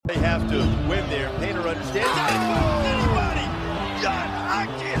have to win there. Painter understands. Anybody! John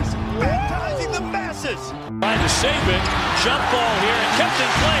Hopkins baptizing the masses. Trying to save it. Jump ball here and kept in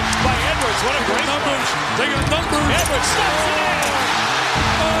play by Edwards. What a great numbers. They got numbers. Edwards snaps it in.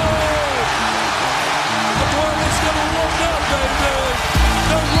 Oh! The Boilers going to look up, baby.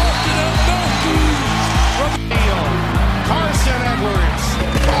 They're looking at Matthews. From Carson Edwards.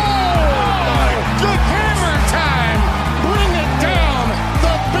 Oh! Good hammer time. Bring it down.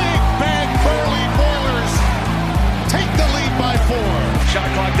 The Big Bad Burley Boilers take the lead by 4. shot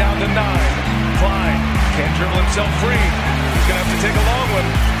clock down to 9. Klein can't dribble himself free. He's going to have to take a long one.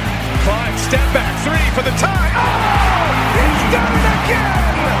 Klein, step back, 3 for the tie. Oh! He's done it again!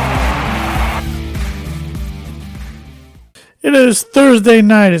 It is Thursday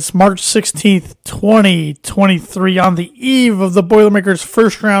night. It's March 16th, 2023, on the eve of the Boilermakers'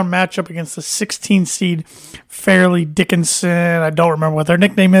 first-round matchup against the 16-seed Fairleigh Dickinson. I don't remember what their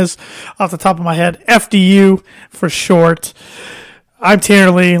nickname is off the top of my head. FDU for short. I'm Tanner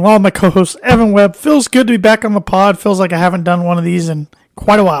Lee, along with my co-host Evan Webb. Feels good to be back on the pod. Feels like I haven't done one of these in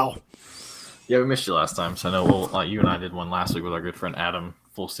quite a while. Yeah, we missed you last time, so I know you and I did one last week with our good friend Adam,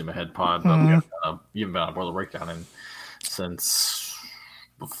 Full Steam Ahead pod, but you haven't been on Boiler Breakdown since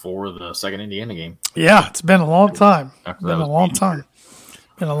before the second Indiana game. Yeah, it's been a long time. Been a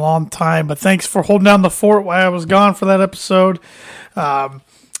long time, but thanks for holding down the fort while I was gone for that episode.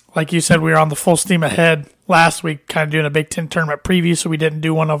 Like you said, we were on the Full Steam Ahead last week, kind of doing a Big Ten tournament preview, so we didn't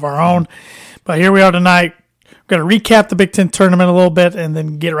do one of our own. But here we are tonight. We're going to recap the Big Ten tournament a little bit and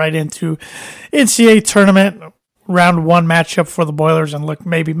then get right into NCAA tournament round 1 matchup for the Boilers, and look,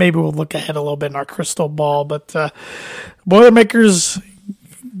 maybe we'll look ahead a little bit in our crystal ball. But Boilermakers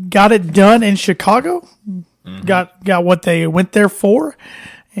got it done in Chicago. Got what they went there for,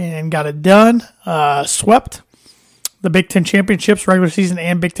 and got it done. Swept the Big Ten championships, regular season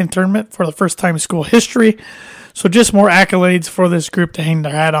and Big Ten tournament for the first time in school history. So just more accolades for this group to hang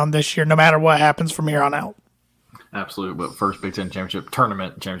their hat on this year, no matter what happens from here on out. Absolutely, but first Big Ten championship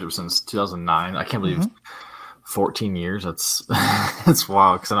since 2009. I can't believe 14 years. That's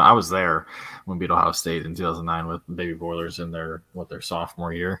wild, because I was there when we beat Ohio State in 2009 with Baby Boilers in their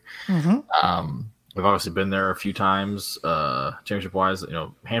sophomore year. We've obviously been there a few times, championship wise.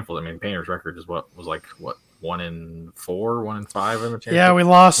 Handful. I mean, Painter's record is what 1-4, 1-5 in the championship. Yeah, we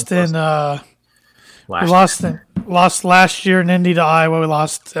lost lost last year in Indy to Iowa. We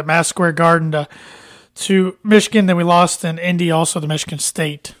lost at Mass Square Garden to Michigan. Then we lost in Indy also to Michigan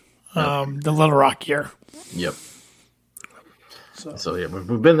State, the Little Rock year. Yep. So yeah,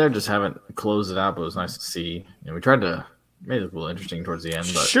 we've been there, just haven't closed it out. But it was nice to see. We tried to make it a little interesting towards the end,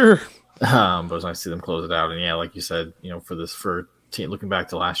 but sure. But it was nice to see them close it out. And yeah, like you said, for team, looking back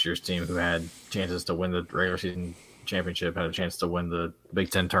to last year's team who had chances to win the regular season championship, had a chance to win the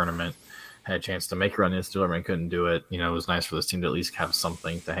Big Ten tournament, had a chance to make a run into it, and couldn't do it. It was nice for this team to at least have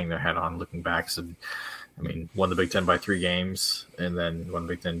something to hang their hat on. Looking back, so won the Big Ten by 3 games, and then won the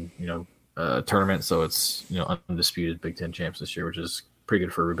Big Ten, tournament. So it's undisputed Big Ten champs this year, which is pretty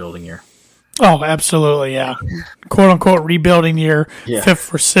good for a rebuilding year. Oh, absolutely, yeah. "Quote unquote" rebuilding year,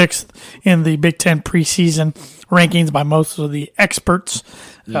 5th or 6th in the Big Ten preseason rankings by most of the experts.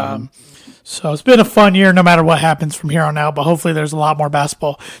 So it's been a fun year, no matter what happens from here on out. But hopefully, there's a lot more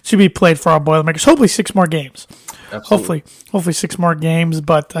basketball to be played for our Boilermakers. Hopefully, 6 more games. Absolutely. Hopefully 6 more games.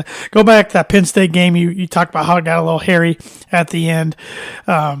 But go back to that Penn State game. You talked about how it got a little hairy at the end.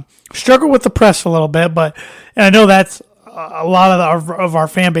 Struggled with the press a little bit, and I know that's a lot of our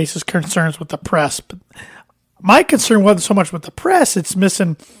fan base's concerns with the press. But my concern wasn't so much with the press; it's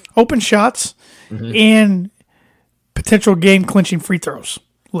missing open shots and potential game-clinching free throws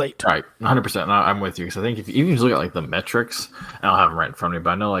late. Right, 100%. I'm with you, because I think if you look at the metrics, I don't have them right in front of me,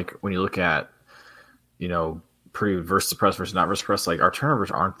 but I know when you look at pre versus press versus not versus press, our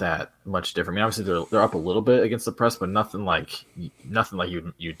turnovers aren't that much different. Obviously they're up a little bit against the press, but nothing like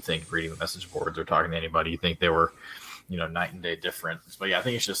you'd think reading the message boards or talking to anybody. You think they were night and day different. But yeah, I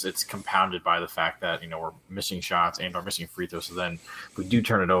think it's compounded by the fact that we're missing shots and or missing free throws. So then if we do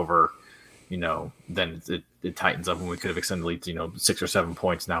turn it over, then it tightens up, and we could have extended the lead to 6 or 7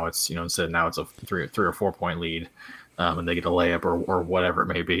 points. Now it's instead now it's a 3 or 4 point lead. And they get a layup or whatever it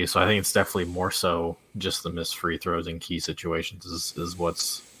may be. So I think it's definitely more so just the missed free throws in key situations is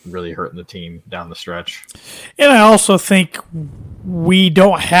what's really hurting the team down the stretch. And I also think we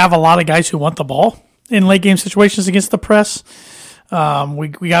don't have a lot of guys who want the ball in late game situations against the press.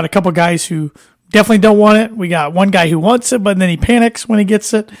 We got a couple guys who definitely don't want it. We got one guy who wants it, but then he panics when he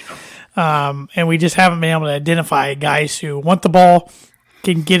gets it. And we just haven't been able to identify guys who want the ball,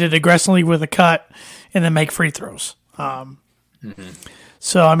 can get it aggressively with a cut, and then make free throws.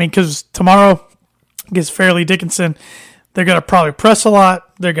 So, I mean, because tomorrow against Fairleigh Dickinson, they're going to probably press a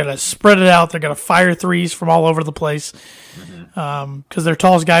lot. They're going to spread it out. They're going to fire threes from all over the place because their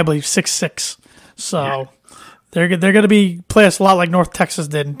tallest guy, I believe, 6'6". So they're going to be play us a lot like North Texas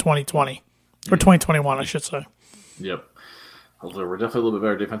did in 2020 or 2021, I should say. Yep. Although we're definitely a little bit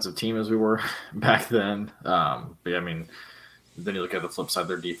better defensive team as we were back then. But yeah, I mean, then you look at the flip side,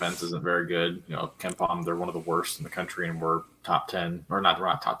 their defense isn't very good. You know, KenPom, they're one of the worst in the country, and we're top 10, or not, we're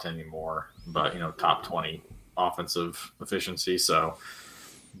not top 10 anymore, but, you know, top 20 offensive efficiency. So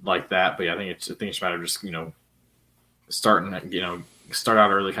like that. But yeah, I think it's a matter of just, you know, start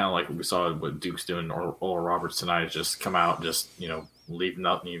out early, kind of like we saw what Duke's doing or Oral Roberts tonight, is just come out, just, you know, leave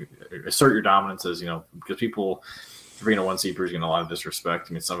nothing, assert your dominance as, you know, because people, for being a 1 seed, is getting a lot of disrespect.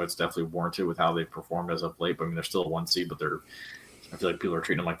 I mean, some of it's definitely warranted with how they've performed as of late, but I mean, they're still a 1 seed, but I feel like people are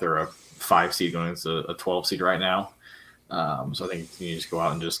treating them like they're a 5 seed going into a 12 seed right now. So I think you just go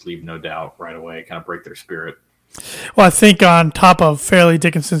out and just leave no doubt right away, kind of break their spirit. Well, I think on top of Fairleigh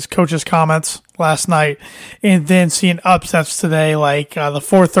Dickinson's coach's comments last night, and then seeing upsets today, like the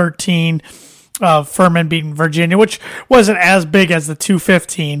 4-13 Furman beating Virginia, which wasn't as big as the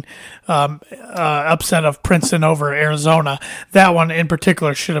 2-15 upset of Princeton over Arizona. That one in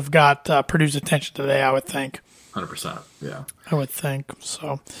particular should have got Purdue's attention today, I would think. 100%, yeah. I would think.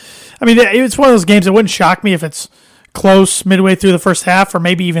 So, I mean, it's one of those games that wouldn't shock me if it's close midway through the first half, or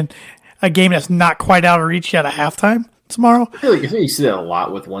maybe even a game that's not quite out of reach yet at halftime tomorrow. I think you see that a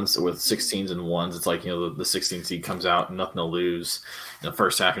lot with 16s and 1s. It's like, you know, the 16 seed comes out, nothing to lose. In the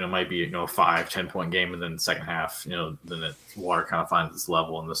first half, you know, it might be, you know, a 5-10 point game, and then the second half, you know, then the water kind of finds its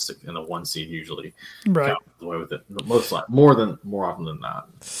level, and the 1 seed usually right the way with it more often than not.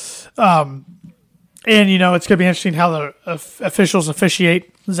 And, you know, it's going to be interesting how the officials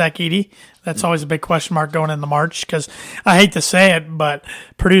officiate Zach Edey. That's always a big question mark going into March, because I hate to say it, but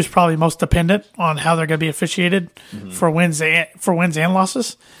Purdue's probably most dependent on how they're going to be officiated for wins and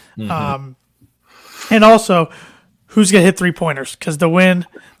losses. And also, who's going to hit three-pointers? Because to win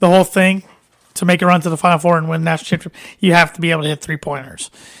the whole thing, to make a run to the Final Four and win national championship, you have to be able to hit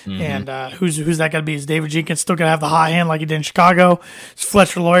three-pointers. And who's that going to be? Is David Jenkins still going to have the hot hand like he did in Chicago? Is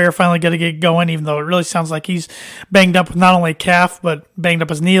Fletcher Lawyer finally going to get going, even though it really sounds like he's banged up with not only calf, but banged up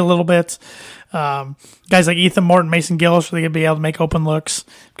his knee a little bit? Guys like Ethan Morton, Mason Gillis, are they going to be able to make open looks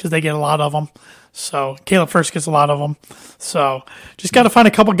because they get a lot of them? So Caleb First gets a lot of them. So just got to find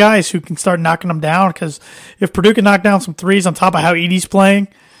a couple guys who can start knocking them down, because if Purdue can knock down some threes on top of how Edey's playing,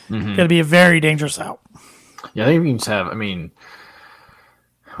 going to be a very dangerous out. Yeah, I think we can just have, I mean,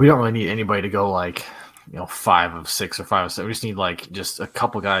 we don't really need anybody to go like, you know, 5 of 6 or 5 of 7. We just need like just a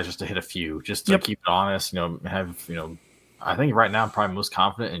couple guys just to hit a few, just to keep it honest, you know, have, you know, I think right now I'm probably most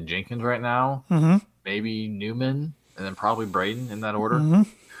confident in Jenkins right now, maybe Newman, and then probably Braden in that order. You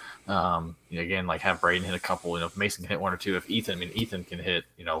know, again, like have Braden hit a couple, you know, if Mason can hit 1 or 2, if Ethan can hit,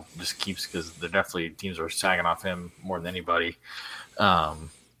 you know, just keeps, because they're definitely teams are sagging off him more than anybody.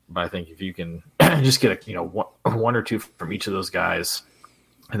 But I think if you can just get a, you know, 1 or 2 from each of those guys,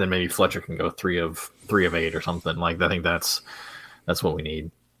 and then maybe Fletcher can go 3 of 8 or something like that. I think that's what we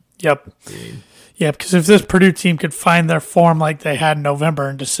need. Yep. Yeah, because if this Purdue team could find their form like they had in November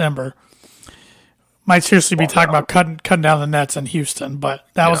and December, might seriously be talking about cutting down the nets in Houston. But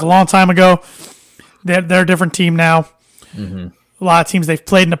that was a long time ago. They're a different team now. A lot of teams they've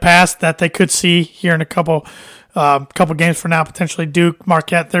played in the past that they could see here in a couple games from now, potentially Duke,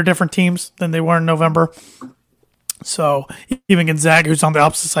 Marquette. They're different teams than they were in November. So even Gonzaga, who's on the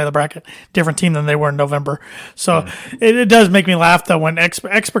opposite side of the bracket, different team than they were in November. So it does make me laugh, though, when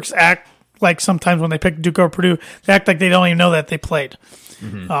experts act like sometimes when they pick Duke over Purdue, they act like they don't even know that they played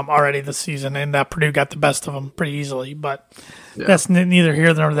already this season, and that Purdue got the best of them pretty easily. But that's neither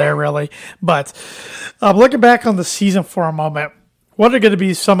here nor there, really. But looking back on the season for a moment, what are going to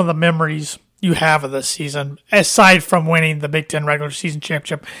be some of the memories you have of this season, aside from winning the Big Ten regular season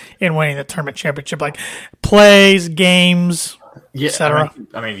championship and winning the tournament championship, like plays, games, etc.?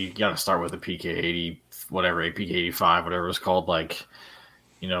 I mean, you got to start with the PK 80, whatever, PK 85, whatever it's called. Like,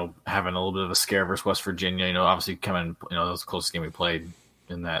 you know, having a little bit of a scare versus West Virginia. You know, obviously coming, you know, that was the closest game we played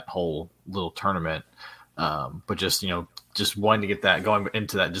in that whole little tournament. But just, you know, just wanting to get that going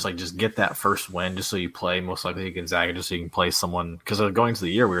into that, just get that first win, just so you play most likely Gonzaga, just so you can play someone. Because going into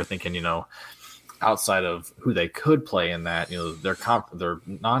the year, we were thinking, you know, outside of who they could play in that, you know, their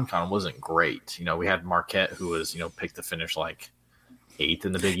non-con wasn't great. You know, we had Marquette, who was, you know, picked to finish like 8th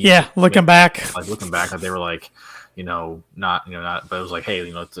in the Big East. Yeah, looking back, they were like, not, but it was like, hey,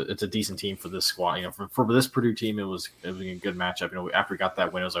 you know, it's a decent team for this squad. You know, for this Purdue team, it was a good matchup. You know, after we got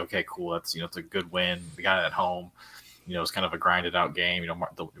that win, it was like, okay, cool. That's, you know, it's a good win. We got it at home. it was kind of a grinded out game.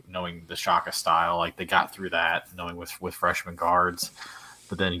 Knowing the Shaka style, like they got through that, knowing with freshman guards,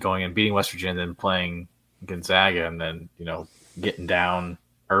 but then going and beating West Virginia, and then playing Gonzaga, and then getting down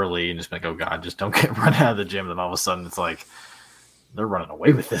early and just like, oh god, just don't get run out of the gym. And then all of a sudden it's like they're running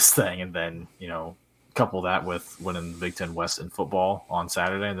away with this thing, and then couple that with winning the Big Ten West in football on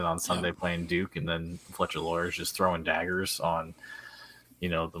Saturday, and then on Sunday playing Duke, and then Fletcher Lawyers just throwing daggers on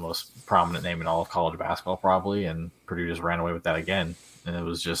the most prominent name in all of college basketball probably, and Purdue just ran away with that again. And it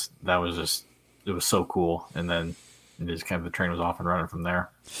was so cool. And then just kind of the train was off and running from there.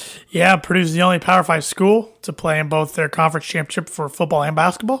 Yeah, Purdue's the only Power 5 school to play in both their conference championship for football and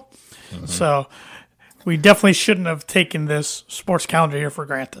basketball. Mm-hmm. So we definitely shouldn't have taken this sports calendar here for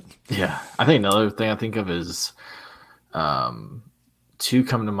granted. Yeah. I think another thing I think of is two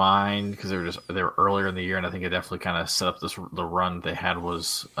come to mind because they were earlier in the year, and I think it definitely kind of set up the run they had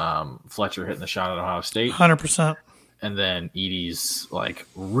was Fletcher hitting the shot at Ohio State. 100%. And then Edey's like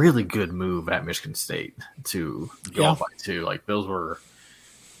really good move at Michigan State to go up by 2. Like those were,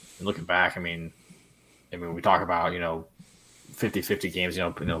 looking back, I mean we talk about 50-50 games,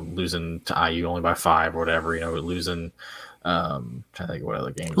 losing to IU only by 5 or whatever, losing trying to think of what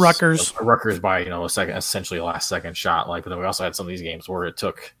other games. Rutgers by essentially a last second shot. Like, but then we also had some of these games where it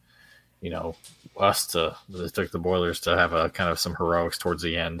took it took the Boilers to have a kind of some heroics towards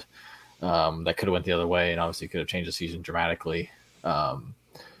the end. That could have went the other way, and obviously could have changed the season dramatically.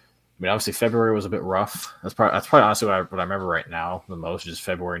 Obviously February was a bit rough. That's probably honestly what I remember right now the most, just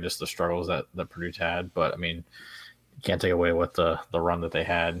February and just the struggles that Purdue had. But you can't take away what the run that they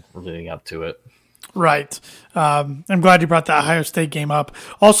had leading up to it. Right. I'm glad you brought the Ohio State game up.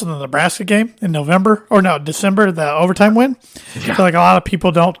 Also the Nebraska game in December, the overtime win. Yeah. I feel like a lot of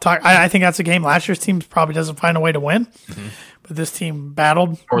people don't talk. I think that's a game last year's team probably doesn't find a way to win. Mm-hmm. But this team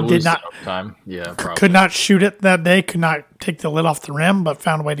battled or did not time. Yeah, probably. Could not shoot it that day, could not take the lid off the rim, but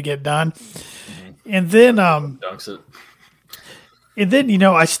found a way to get it done. Mm-hmm. And then dunks it. And then,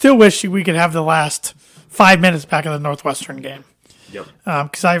 I still wish we could have the last 5 minutes back of the Northwestern game. Yep.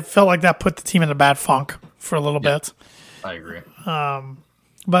 Because I felt like that put the team in a bad funk for a little bit. I agree.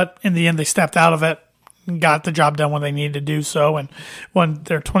 But in the end, they stepped out of it and got the job done when they needed to do so, and won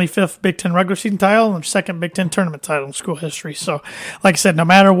their 25th Big Ten regular season title and their second Big Ten tournament title in school history. So, like I said, no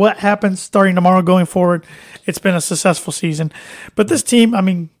matter what happens starting tomorrow going forward, it's been a successful season. But this team,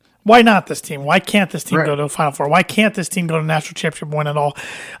 why not this team? Why can't this team go to a Final Four? Why can't this team go to a national championship and win it all?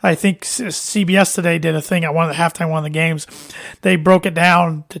 I think CBS today did a thing at one of the halftime one of the games. They broke it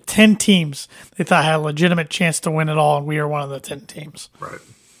down to 10 teams they thought had a legitimate chance to win it all, and we are one of the 10 teams. Right.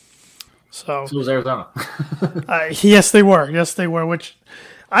 So was Arizona. Yes, they were. Yes, they were, which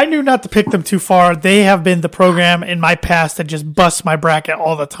I knew not to pick them too far. They have been the program in my past that just busts my bracket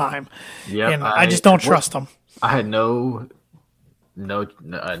all the time. Yeah, and I just don't trust them. I had no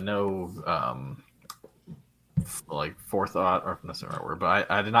forethought, or that's not the right word, but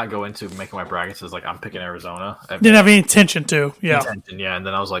I did not go into making my brackets as like I'm picking Arizona. Didn't have any intention to, yeah. And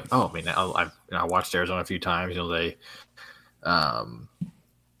then I was like, oh, I watched Arizona a few times.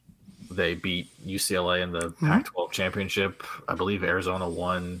 They beat UCLA in the Pac-12 championship. I believe Arizona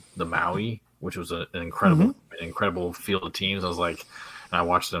won the Maui, which was an incredible field of teams. I was like, and I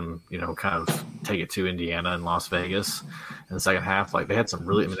watched them, kind of take it to Indiana and Las Vegas in the second half. Like they had some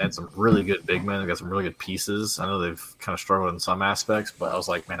really good big men. They got some really good pieces. I know they've kind of struggled in some aspects, but I was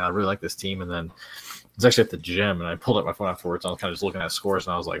like, man, I really like this team. And then I was actually at the gym, and I pulled up my phone afterwards. And I was kind of just looking at scores,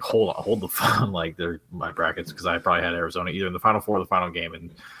 and I was like, hold the phone, like they're my brackets, because I probably had Arizona either in the Final Four or the final game,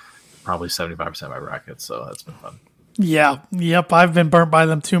 and probably 75% of my brackets. So that's been fun. Yeah. Yep. I've been burnt by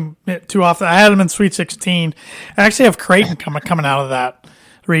them too often. I had them in Sweet 16. I actually have Creighton coming out of that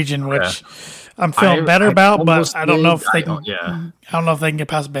region, which I'm feeling better about, but I don't know if they can. Yeah. I don't know if they can get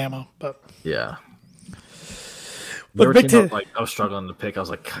past Bama, but yeah. But Big Ten, I was struggling to pick. I was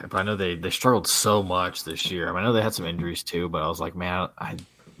like, but I know they struggled so much this year. I know they had some injuries too, but I was like, man,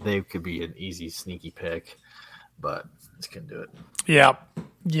 they could be an easy, sneaky pick, but just couldn't do it.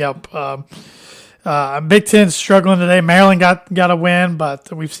 Yep. Big Ten's struggling today. Maryland got a win,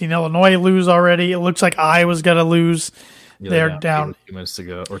 but we've seen Illinois lose already. It looks like Iowa's got to lose. They're down 2 minutes to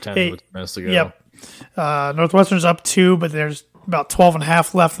go, or 10 minutes to go. Yep. Northwestern's up 2, but there's about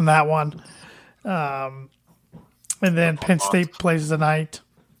 12.5 left in that one. And then Penn State plays tonight.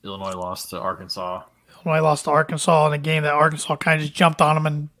 Illinois lost to Arkansas. In a game that Arkansas kind of just jumped on them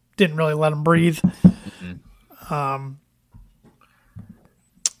and didn't really let them breathe. Mm-hmm.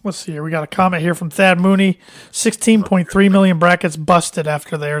 Let's see here. We got a comment here from Thad Mooney. 16.3 million brackets busted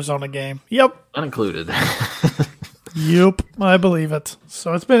after the Arizona game. Yep. Unincluded. Yep. I believe it.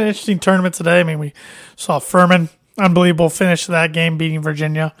 So it's been an interesting tournament today. We saw Furman unbelievable finish to that game, beating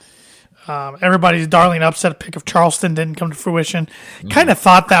Virginia. Everybody's darling upset pick of Charleston didn't come to fruition. Kind of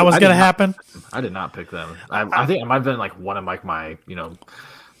thought that was going to happen. I did not pick them. I think it might have been like one of my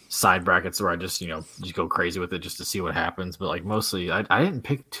side brackets where I just go crazy with it just to see what happens. But like mostly, I didn't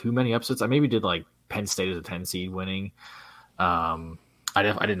pick too many upsets. I maybe did like Penn State as a 10 seed winning. I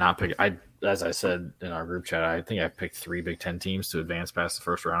did not pick. As I said in our group chat, I think I picked 3 Big Ten teams to advance past the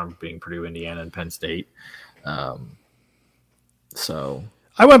first round, being Purdue, Indiana, and Penn State. So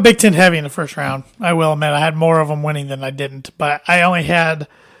I went Big Ten heavy in the first round. I will admit I had more of them winning than I didn't, but I only have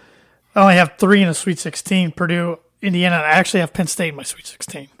 3 in the Sweet 16: Purdue, Indiana. And I actually have Penn State in my Sweet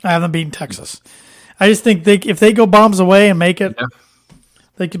 16. I have them beating Texas. I just think if they go bombs away and make it,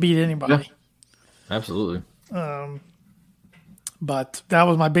 they could beat anybody. Yeah. Absolutely. But that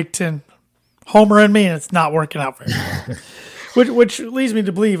was my Big Ten homer in me, and it's not working out very well. Which leads me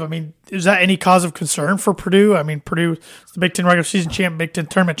to believe, is that any cause of concern for Purdue? Purdue is the Big Ten regular season champ, Big Ten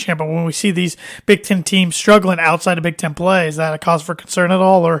tournament champ, but when we see these Big Ten teams struggling outside of Big Ten play, is that a cause for concern at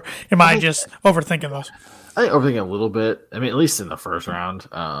all, or am I just overthinking those? I think overthinking a little bit. At least in the first round.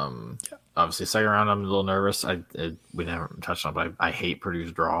 Obviously, second round, I'm a little nervous. We never touched on it, but I hate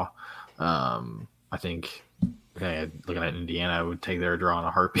Purdue's draw. I think, looking at Indiana, I would take their draw in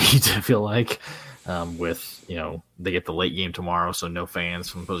a heartbeat, I feel like. With they get the late game tomorrow, so no fans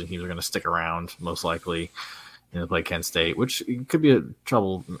from opposing teams are going to stick around most likely. They play Kent State, which could be a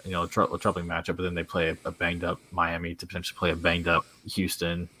troubling matchup. But then they play a banged up Miami to potentially play a banged up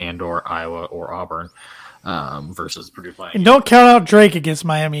Houston and/or Iowa or Auburn versus Purdue playing. And don't count out Drake against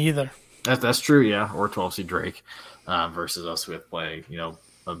Miami either. That's true, yeah. Or 12 seed Drake versus us with play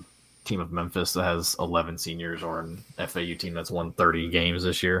a team of Memphis that has 11 seniors, or an FAU team that's won 30 games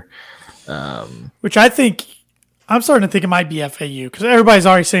this year. Which I'm starting to think it might be FAU because everybody's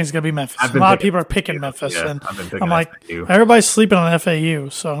already saying it's going to be Memphis. A lot of people are picking Memphis, and I'm like, FAU. Everybody's sleeping on FAU.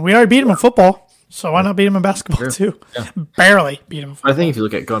 So we already beat them in football, so why not beat them in basketball too? Yeah. Barely beat them in football. I think if you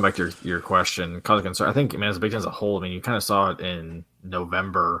look at going back to your question, cause of concern, I think as a Big Ten as a whole, you kind of saw it in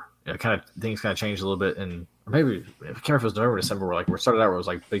November. Things kind of changed a little bit, and maybe I can't remember if it was November or December. Where we started out where it was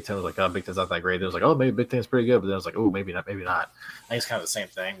like Big Ten was like, oh, Big Ten's not that great. It was like, oh, maybe Big Ten's pretty good, but then it was like, oh, maybe not, maybe not. I think it's kind of the same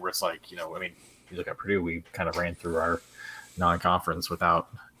thing where it's like, you look at Purdue, we kind of ran through our non-conference without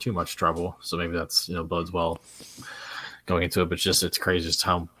too much trouble, so maybe that's bodes well going into it. But it's crazy just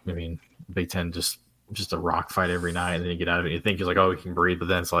how Big Ten just a rock fight every night, and then you get out of it, and you think you're like, oh, we can breathe, but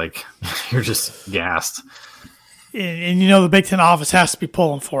then it's like you're just gassed. And the Big Ten office has to be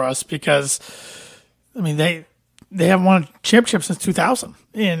pulling for us because, they haven't won a championship since 2000.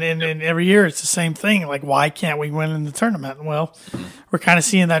 And every year it's the same thing. Like, why can't we win in the tournament? Well, we're kind of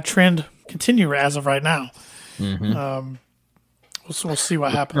seeing that trend continue as of right now. Mm-hmm. We'll see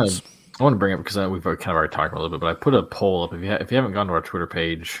what happens. I want to bring it because we've kind of already talked about it a little bit, but I put a poll up. If you haven't gone to our Twitter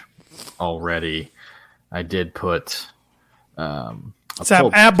page already, I did put it's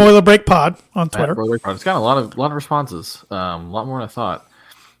at Boilerbrake Pod on Twitter. It's got a lot of responses, a lot more than I thought.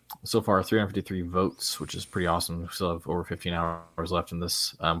 So far, 353 votes, which is pretty awesome. We still have over 15 hours left in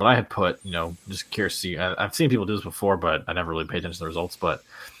this. But I had put, just curious to see. I've seen people do this before, but I never really paid attention to the results. But,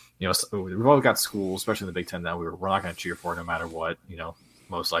 we've all got schools, especially in the Big Ten, that we're not going to cheer for no matter what.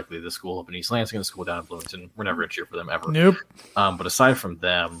 Most likely the school up in East Lansing and the school down in Bloomington, we're never going to cheer for them ever. Nope. But aside from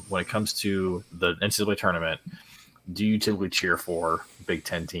them, when it comes to the NCAA tournament, do you typically cheer for Big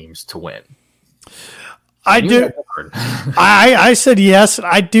Ten teams to win? I do. I said yes.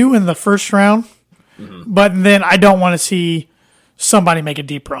 I do in the first round, but then I don't want to see somebody make a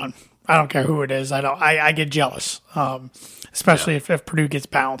deep run. I don't care who it is. I get jealous, especially if Purdue gets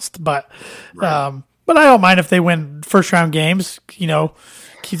bounced. But but I don't mind if they win first round games.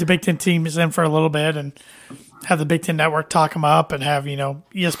 Keep the Big Ten teams in for a little bit and have the Big Ten Network talk them up, and have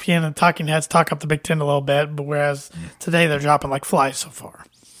ESPN and Talking Heads talk up the Big Ten a little bit. But whereas today they're dropping like flies so far.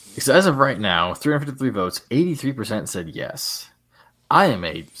 So as of right now, 353 votes, 83% said yes. I am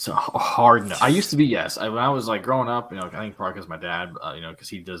a hard no. I used to be yes. When I was like growing up, I think probably because my dad, because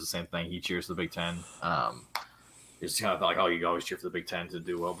he does the same thing. He cheers for the Big Ten. It's kind of like, oh, you always cheer for the Big Ten to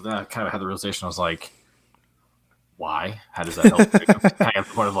do well. But then I kind of had the realization. I was like, why? How does that help? Kind of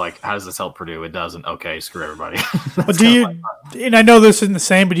point of like, how does this help Purdue? It doesn't. Okay, screw everybody. But do you? And I know this isn't the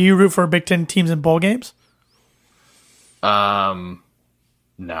same, but do you root for Big Ten teams in bowl games?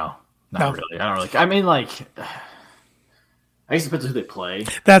 No, not really. I don't really. I guess it depends on who they play.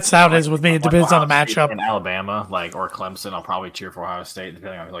 That's how it is with me. It depends on the matchup. In Alabama, or Clemson, I'll probably cheer for Ohio State,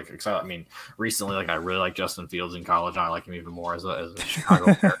 depending on recently, I really like Justin Fields in college, and I like him even more as a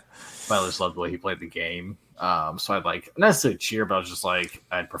Chicago player. But I just love the way he played the game. So I'd like not necessarily cheer, but I was just like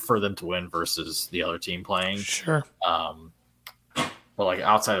I'd prefer them to win versus the other team playing. Sure. But like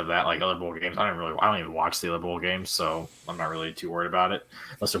outside of that, like other bowl games, I don't even watch the other bowl games, so I'm not really too worried about it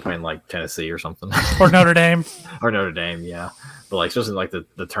unless they're playing like Tennessee or something Or Notre Dame. or Notre Dame, yeah. But like especially like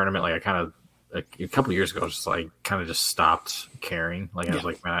the tournament, like I kind of a couple of years ago, just like kind of just stopped caring. Like I was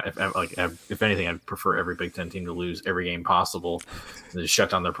like, man, if anything, I'd prefer every Big Ten team to lose every game possible, and just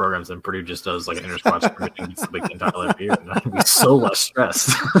shut down their programs. And Purdue just does like an inter squad scrimmage and gets the Big Ten title every year, and I'd be so less stressed.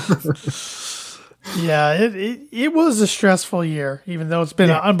 Yeah, it was a stressful year, even though it's been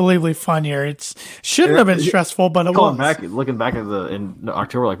an unbelievably fun year. It shouldn't have been stressful, but it was. Looking back at in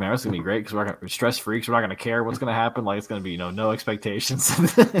October, like, man, it's gonna be great because we're stress freaks. We're not gonna care what's gonna happen. Like, it's gonna be no expectations.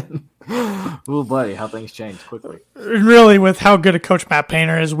 Ooh, buddy, how things change quickly. And really, with how good a coach Matt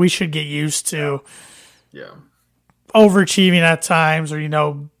Painter is, we should get used to overachieving at times, or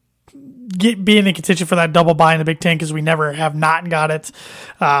being in contention for that double bye in the Big Ten because we never have not got it.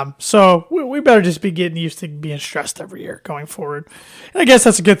 So we better just be getting used to being stressed every year going forward. And I guess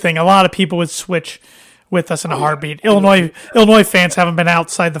that's a good thing. A lot of people would switch with us in a heartbeat. Illinois fans haven't been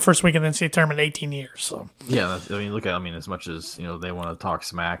outside the first week of the NCAA tournament in 18 years. So as much as they want to talk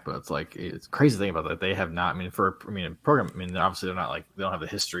smack, but it's like it's crazy thing about that they have not. A program. Obviously they're not like they don't have the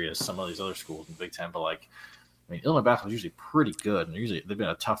history as some of these other schools in the Big Ten, but like. Illinois basketball is usually pretty good, and they've been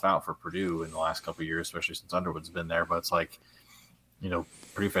a tough out for Purdue in the last couple of years, especially since Underwood's been there. But it's like,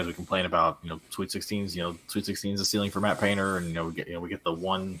 Purdue fans would complain about Sweet 16s. Sweet 16 is a ceiling for Matt Painter, and we get the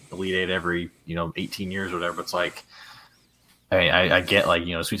one Elite Eight every 18 years or whatever. But it's like, I get like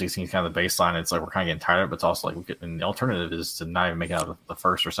Sweet 16 is kind of the baseline. It's like we're kind of getting tired of it, but it's also like and the alternative is to not even make it out of the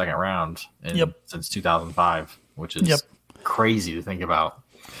first or second round since 2005, which is crazy to think about.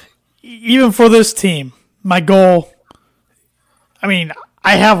 Even for this team. My goal, I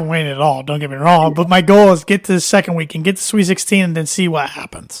haven't won it all, don't get me wrong, but my goal is get to the second week and get to Sweet 16 and then see what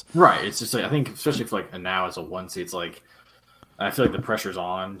happens. Right. It's just like, I think, especially for like now as a 1 seed, it's like, I feel like the pressure's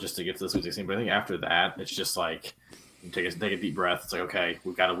on just to get to the Sweet 16, but I think after that, it's just like, you take a deep breath. It's like, okay,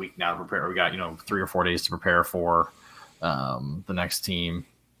 we've got a week now to prepare. We got, 3 or 4 days to prepare for the next team.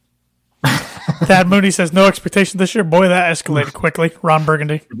 Thad Mooney says no expectation this year. Boy, that escalated quickly. Ron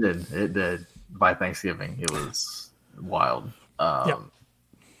Burgundy. It did. By Thanksgiving, it was wild. But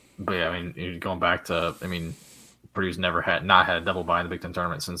yeah, going back to, Purdue's not had a double bye in the Big Ten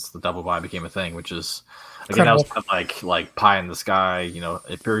tournament since the double bye became a thing, which is again that was kind of like pie in the sky.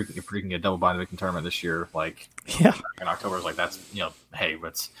 If Purdue can get a double bye in the Big Ten tournament this year, in October, is like that's hey,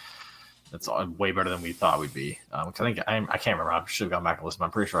 that's way better than we thought we'd be. I think I can't remember. I should have gone back and listened. But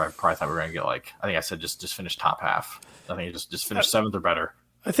I'm pretty sure I probably thought we were going to get I think I said just finish top half. I think just finish 7th or better.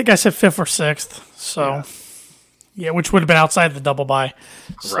 I think I said 5th or 6th. So, which would have been outside the double bye.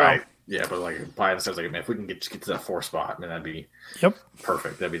 So. Right. Yeah, but by the sense, if we can get to that 4th spot, that'd be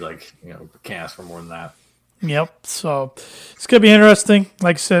perfect. That'd be can't ask for more than that. Yep. So it's gonna be interesting.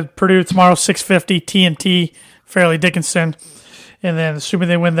 Like I said, Purdue tomorrow 6:50 TNT, Fairleigh Dickinson, and then assuming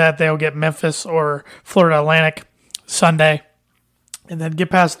they win that, they'll get Memphis or Florida Atlantic Sunday, and then get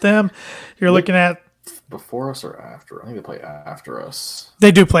past them. You're looking at. Before us or after? I think they play after us.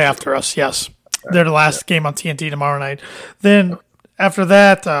 They do play after us, yes. They're the last game on TNT tomorrow night. Then after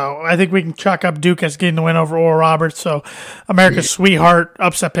that, I think we can chalk up Duke as getting the win over Oral Roberts. So America's sweetheart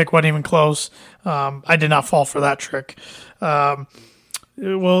upset pick wasn't even close. I did not fall for that trick.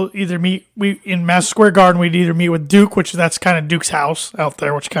 We'll either meet in Madison Square Garden. We'd either meet with Duke, which that's kind of Duke's house out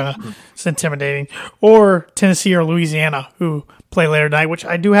there, which kind of is intimidating, or Tennessee or Louisiana, who play later tonight. Which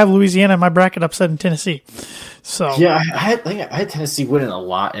I do have Louisiana in my bracket, upsetting Tennessee. So yeah, I had Tennessee winning a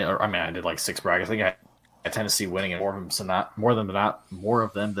lot. I did 6 brackets. I think I had Tennessee winning and more of them than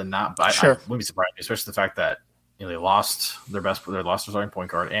not. But I wouldn't be surprised, especially the fact that they lost their starting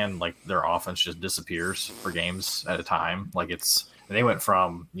point guard, and their offense just disappears for games at a time. And they went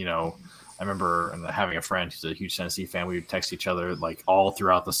from, I remember having a friend who's a huge Tennessee fan. We would text each other all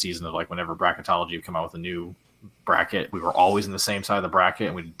throughout the season of whenever Bracketology would come out with a new bracket, we were always in the same side of the bracket,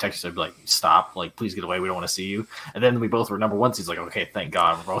 and we'd text each other stop, please get away, we don't want to see you. And then we both were number 1 seeds, okay, thank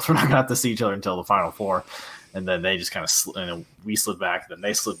God, we're not going to have to see each other until the Final Four. And then they just kind of we slid back, then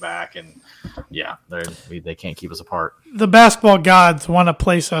they slid back, and yeah, they can't keep us apart. The basketball gods want to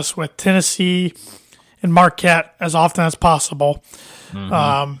place us with Tennessee and Marquette as often as possible.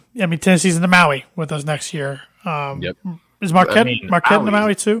 Mm-hmm. Tennessee's in the Maui with us next year. Is Marquette in the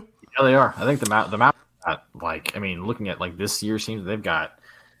Maui too? Yeah, they are. I think the Maui, looking at this year's teams, they've got.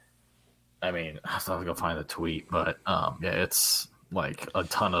 I have to go find the tweet, but it's a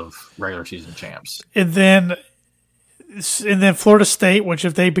ton of regular season champs. And then Florida State, which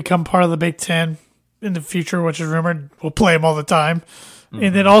if they become part of the Big Ten, in the future, which is rumored, we'll play them all the time.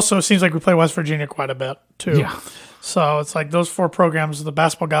 And it also seems like we play West Virginia quite a bit, too. Yeah. So it's like those 4 programs the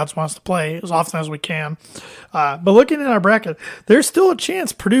basketball gods wants to play as often as we can. But looking at our bracket, there's still a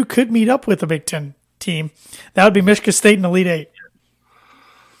chance Purdue could meet up with a Big Ten team. That would be Michigan State in the Elite 8.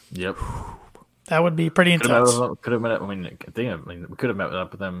 Yep. That would be pretty intense. Could have met. We could have met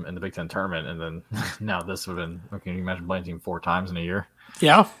up with them in the Big Ten tournament, and then now this would have been. Can you imagine playing a team 4 times in a year?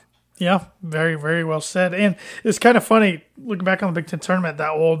 Yeah. Yeah, very, very well said. And it's kind of funny, looking back on the Big Ten tournament,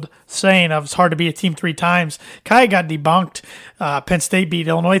 that old saying of it's hard to beat a team 3 times. Kai got debunked. Penn State beat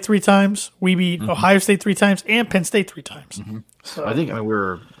Illinois 3 times. We beat Ohio State 3 times and Penn State 3 times. So, I think, we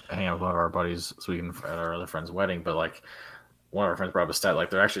were hanging out with one of our buddies this weekend at our other friend's wedding, but like one of our friends brought up a stat, like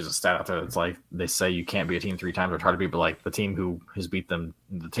there actually is a stat out there that's like they say you can't beat a team 3 times or try to beat, but like the team who has beat them,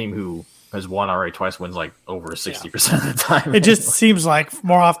 the team who has won already twice wins like over 60% of the time. It just seems like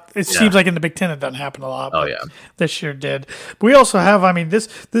more often. It seems like in the Big Ten it doesn't happen a lot. Oh yeah, this year did. But we also have. I mean, this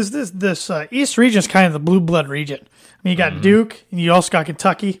East region is kind of the blue blood region. I mean, you got Duke, and you also got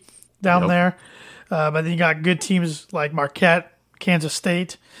Kentucky down there. But then you got good teams like Marquette, Kansas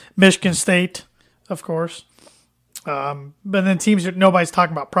State, Michigan State, of course. But then teams that nobody's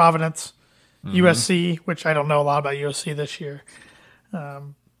talking about: Providence, USC, which I don't know a lot about USC this year.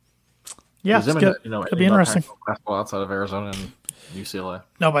 Yeah, it's good. It'll be interesting. Basketball outside of Arizona and UCLA.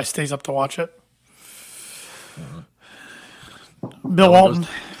 Nobody stays up to watch it. Bill Walton.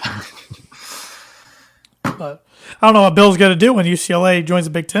 But I don't know what Bill's going to do when UCLA joins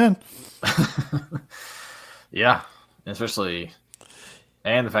the Big Ten. Yeah, especially,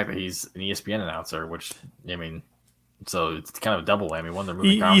 and the fact that he's an ESPN announcer, which so it's kind of a double whammy. One, they're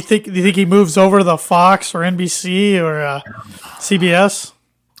moving. Do you think he moves over to the Fox or NBC or CBS?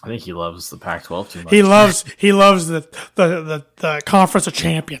 I think he loves the Pac-12 too much. He loves the Conference of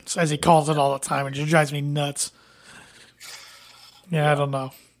Champions, as he calls it all the time. It just drives me nuts. Yeah, I don't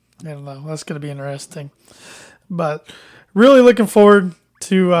know. That's going to be interesting. But really looking forward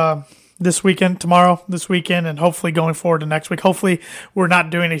to this weekend, and hopefully going forward to next week. Hopefully we're not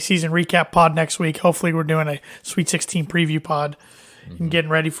doing a season recap pod next week. Hopefully we're doing a Sweet 16 preview pod and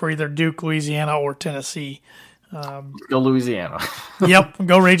getting ready for either Duke, Louisiana, or Tennessee. Go Louisiana. Yep,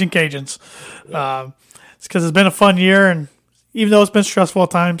 go Raging Cajuns. It's because it's been a fun year, and even though it's been stressful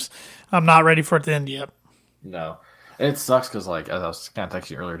at times, I'm not ready for it to end yet. No. It sucks because, like, as I was kind of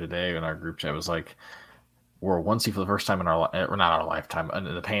texting you earlier today in our group chat, it was like, we're a 1 seed for the first time in our not our lifetime. And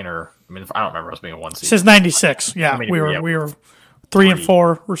the Painter, I don't remember us being a 1 seed. Since 96, yeah. We were 3 and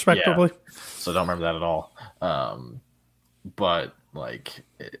 4, respectively. Yeah. So I don't remember that at all. But, like,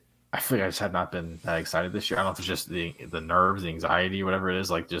 I feel like I just have not been that excited this year. I don't know if it's just the nerves, the anxiety, whatever it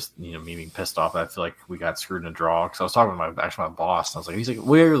is. Like, just, me being pissed off. I feel like we got screwed in a draw. Because I was talking to my boss, and I was like, he's like,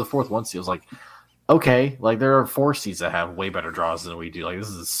 we're the 4th 1 seed. I was like, okay, like, there are 4 seeds that have way better draws than we do. Like, this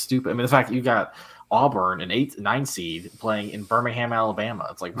is stupid. The fact that you got Auburn, an 9 seed, playing in Birmingham, Alabama.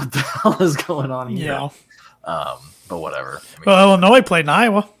 It's like, what the hell is going on here? Yeah. But whatever. Illinois played in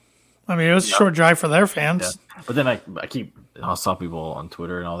Iowa. It was a short drive for their fans. Yeah. But then I saw people on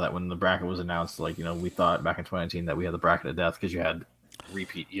Twitter and all that when the bracket was announced. Like, we thought back in 2019 that we had the bracket of death because you had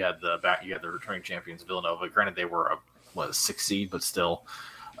the returning champions Villanova. Granted, they were a 6 seed, but still,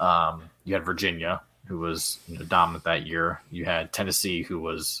 you had Virginia, who was dominant that year. You had Tennessee, who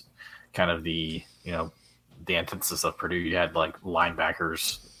was kind of the antithesis of Purdue. You had like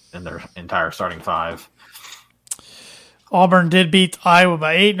linebackers in their entire starting 5. Auburn did beat Iowa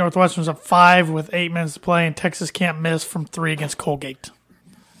by 8. Northwestern's up 5 with 8 minutes to play, and Texas can't miss from 3 against Colgate.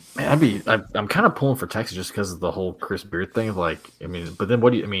 Man, I'm kind of pulling for Texas just because of the whole Chris Beard thing. But then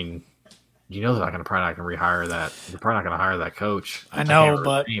what do you? They're probably not going to rehire that. They're probably not going to hire that coach. I know,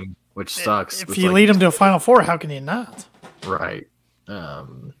 but team, which sucks. If you lead them to a Final Four, how can you not? Right. Yeah,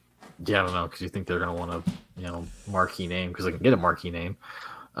 I don't know, because you think they're going to want a marquee name because they can get a marquee name.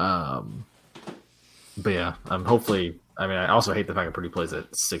 But yeah, hopefully. I also hate the fact that Purdue plays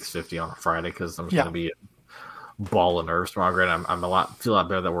at 6:50 on a Friday because I'm just going to be a ball of nerves tomorrow. Granted, I'm feel a lot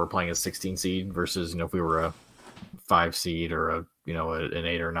better that we're playing a 16 seed versus if we were a 5 seed or an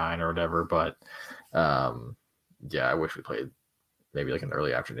 8 or 9 or whatever. But yeah, I wish we played maybe like an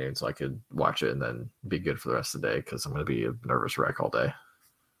early afternoon so I could watch it and then be good for the rest of the day because I'm going to be a nervous wreck all day.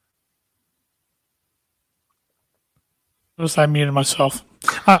 I muted myself.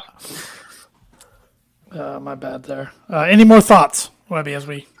 My bad there. Any more thoughts, Webby, as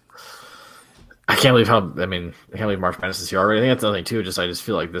we... I can't believe March Madness is here already. I think that's another thing, too. I just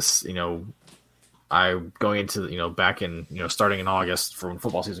feel like this, I going into back in starting in August for when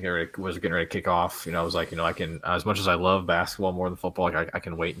football season was getting ready to kick off. I was like, I can, as much as I love basketball more than football, like I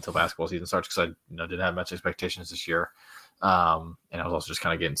can wait until basketball season starts because I didn't have much expectations this year, and I was also just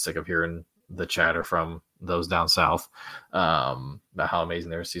kind of getting sick of hearing the chatter from those down south about how amazing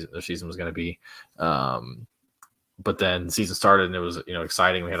their season was going to be. But then the season started and it was,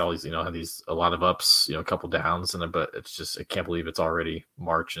 exciting. We had all these, had a lot of ups, a couple downs, but it's just, I can't believe it's already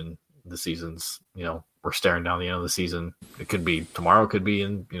March and the season's, we're staring down the end of the season. It could be tomorrow, could be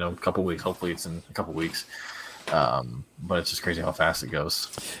in, a couple weeks. Hopefully it's in a couple weeks. But it's just crazy how fast it goes.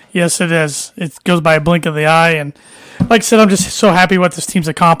 Yes, it is. It goes by a blink of the eye. And like I said, I'm just so happy what this team's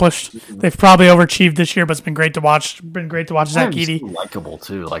accomplished. They've probably overachieved this year, but it's been great to watch. Zach Edey. Likable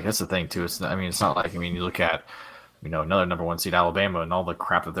too. Like that's the thing too. It's not like, you look at, another number 1 seed Alabama and all the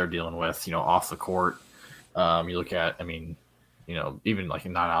crap that they're dealing with, off the court. You look at, even like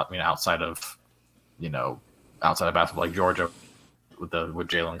outside of basketball, like Georgia with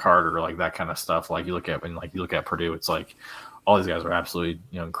Jalen Carter, like that kind of stuff. Like you look at Purdue, it's like all these guys are absolutely,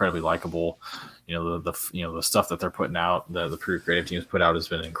 incredibly likable. The stuff that they're putting out, the Purdue creative teams put out has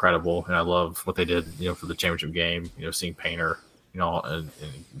been incredible. And I love what they did, for the championship game, seeing Painter, and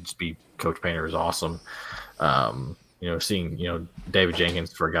just be Coach Painter is awesome. Seeing, David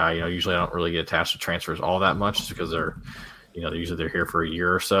Jenkins for a guy, usually I don't really get attached to transfers all that much just because they're usually here for a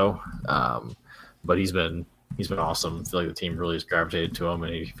year or so. But he's been awesome. I feel like the team really has gravitated to him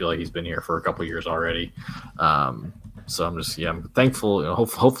and I feel like he's been here for a couple of years already. So I'm thankful,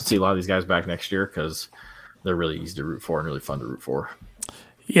 hopefully to see a lot of these guys back next year because they're really easy to root for and really fun to root for.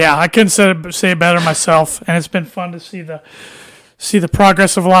 Yeah, I couldn't say it better myself. And it's been fun to see the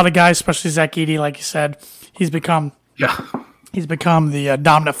progress of a lot of guys, especially Zach Edey, like you said. He's become the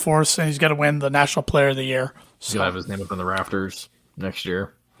dominant force, and he's going to win the National Player of the Year. So. He'll have his name up in the rafters next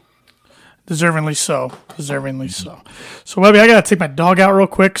year. Deservingly so. So, Webby, I got to take my dog out real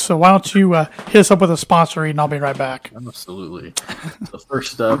quick, so why don't you hit us up with a sponsor read, and I'll be right back. Absolutely. So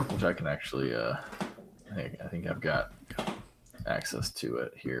first up, which I can actually, I think I've got access to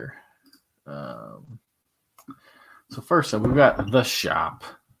it here. So first up, we've got The Shop,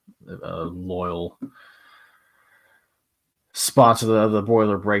 a loyal sponsor of the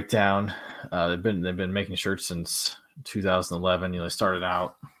Boiler Breakdown. They've been making shirts since 2011. They started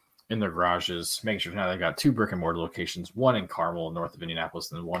out in their garages, making sure now they've got 2 brick and mortar locations, one in Carmel, north of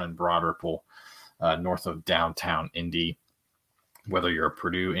Indianapolis, and one in Broad Ripple, north of downtown Indy. Whether you're a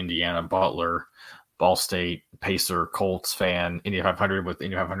Purdue, Indiana, Butler, Ball State, Pacer, Colts fan, Indy 500 with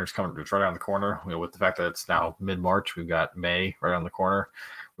Indy 500s coming right around the corner. With the fact that it's now mid-March, we've got May right around the corner,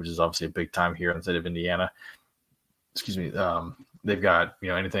 which is obviously a big time here in the state of Indiana. Excuse me. They've got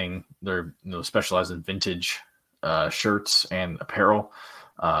anything. They're specialized in vintage shirts and apparel.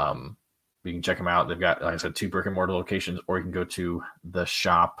 You can check them out. They've got, like I said, 2 brick and mortar locations, or you can go to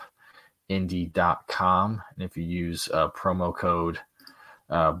theshopindy.com. And if you use promo code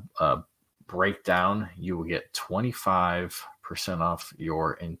breakdown, you will get 25% off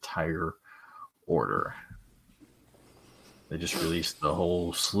your entire order. They just released the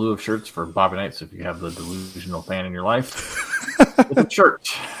whole slew of shirts for Bobby Knight. So if you have the delusional fan in your life, it's a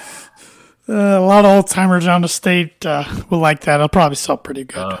shirt. A lot of old timers around the state will like that. It'll probably sell pretty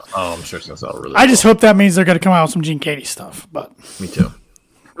good. I'm sure it's going to sell really I just hope that means they're going to come out with some Gene Katie stuff. But me too.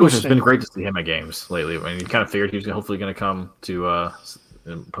 Which has been great to see him at games lately. I mean, you kind of figured he was hopefully going to come to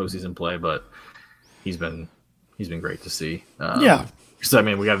postseason play, but he's been great to see. Yeah. So, I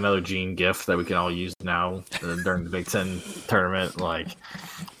mean, we got another Gene gift that we can all use now during the Big Ten tournament. Like,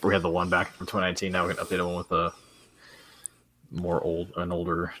 we had the one back from 2019. Now we can update one with an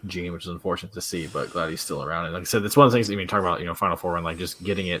older Gene, which is unfortunate to see, but glad he's still around. And like I said, it's one of the things that you talk about, Final Four and like just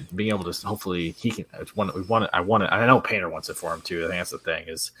getting it, being able to hopefully he can. It's one we want it. I want it. I know Painter wants it for him too. I think that's the thing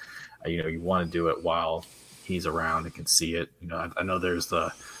is, you want to do it while he's around and can see it. I know there's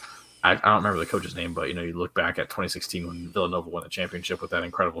the. I don't remember the coach's name, but you look back at 2016 when Villanova won the championship with that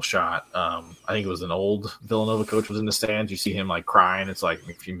incredible shot. I think it was an old Villanova coach was in the stands. You see him like crying. It's like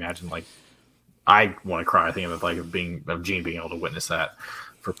if you imagine like I want to cry. I think of Gene being able to witness that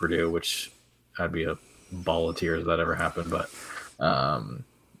for Purdue, which I'd be a ball of tears if that ever happened. But I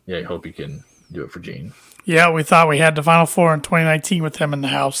hope you can do it for Gene. Yeah, we thought we had the Final Four in 2019 with him in the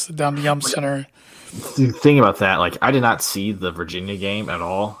house down the Yum Center. The thing about that, like I did not see the Virginia game at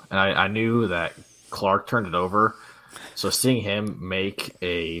all, and I knew that Clark turned it over. So seeing him make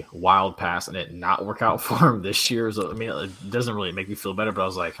a wild pass and it not work out for him this year, it doesn't really make me feel better. But I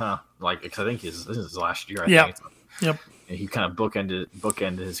was like, because I think this is his last year. I think. Yep. And he kind of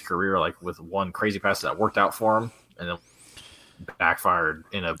bookended his career like with one crazy pass that worked out for him, and then backfired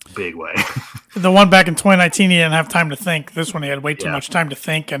in a big way. The one back in 2019, he didn't have time to think. This one, he had way too much time to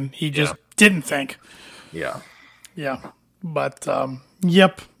think, and he just didn't think. Yeah. Yeah. But,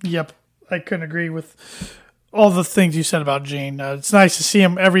 yep. I couldn't agree with all the things you said about Gene. It's nice to see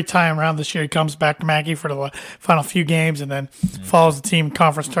him every time around this year. He comes back to Mackey for the final few games and then follows the team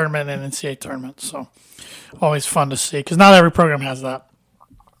conference tournament and NCAA tournament. So always fun to see because not every program has that.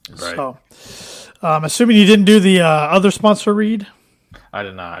 Right. So assuming you didn't do the other sponsor read. I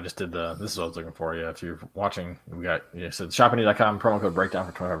did not. I just did this is what I was looking for. Yeah. If you're watching, we got, so shopping.com promo code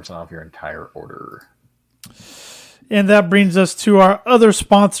breakdown for 25% off your entire order. And that brings us to our other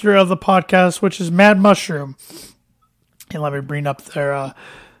sponsor of the podcast, which is Mad Mushroom. And let me bring up their,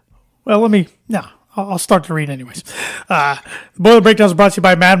 I'll start to read anyways. The Boiler Breakdown is brought to you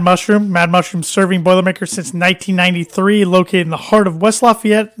by Mad Mushroom. Mad Mushroom serving Boilermakers since 1993, located in the heart of West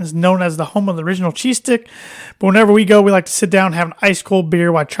Lafayette, is known as the home of the original cheese stick. But whenever we go, we like to sit down and have an ice cold beer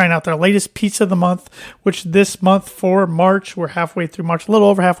while trying out their latest pizza of the month, which this month for March, we're halfway through March, a little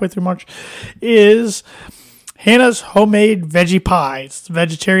over halfway through March, is Hannah's Homemade Veggie Pie. It's a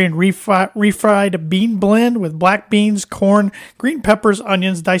vegetarian refried bean blend with black beans, corn, green peppers,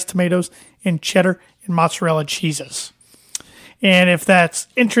 onions, diced tomatoes, and cheddar and mozzarella cheeses. And if that's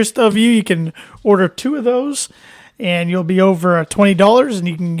interest of you, you can order 2 of those, and you'll be over $20, and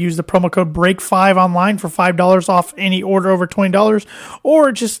you can use the promo code BREAK5 online for $5 off any order over $20,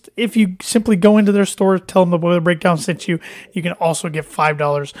 or just if you simply go into their store, tell them the Boiler Breakdown sent you, you can also get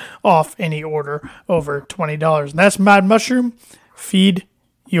 $5 off any order over $20. And that's Mad Mushroom. Feed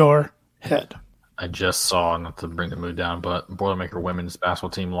your head. I just saw, not to bring the mood down, but Boilermaker women's basketball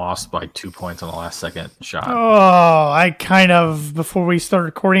team lost by 2 points on the last second shot. Oh, I kind of, before we started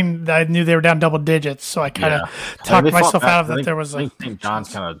recording, I knew they were down double digits, so I kind of talked myself out of that. There was I think St. John's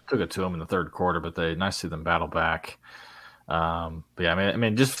kind of took it to them in the third quarter, but nice to see them battle back. But yeah, I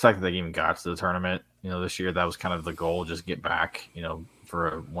mean, just the fact that they even got to the tournament, this year, that was kind of the goal, just get back, for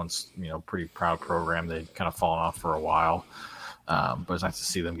a once, pretty proud program. They'd kind of fallen off for a while. But it's nice to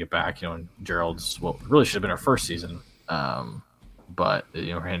see them get back, and Gerald's, really should have been her first season. But,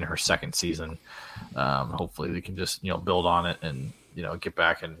 in her second season, hopefully they can just, build on it and, get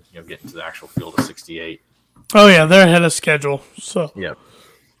back and, get into the actual field of 68. Oh yeah. They're ahead of schedule. So yep.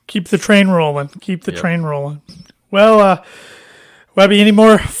 Keep the train rolling. Train rolling. Well, Webby, any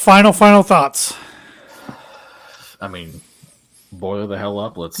more final thoughts? I mean, boil the hell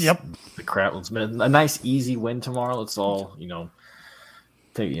up. Let's make a nice easy win tomorrow. Let's all,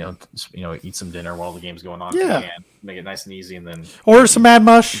 take, eat some dinner while the game's going on. Yeah. Make it nice and easy, and then order some Mad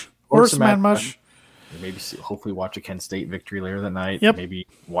Mush. Maybe hopefully watch a Kent State victory later that night. Yep. Maybe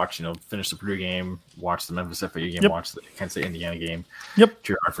watch, finish the Purdue game, watch the Memphis FAU game, watch the Kent State Indiana game. Yep.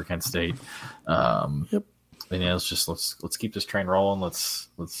 Cheer hard for Kent State. Yep. And let's keep this train rolling. Let's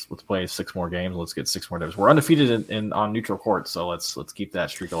play 6 more games. Let's get 6 more W's. We're undefeated on neutral court, so let's keep that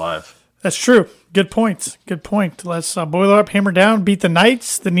streak alive. That's true. Good point. Let's boiler up, hammer down, beat the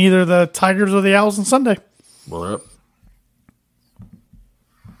Knights, then either the Tigers or the Owls on Sunday. Boiler up.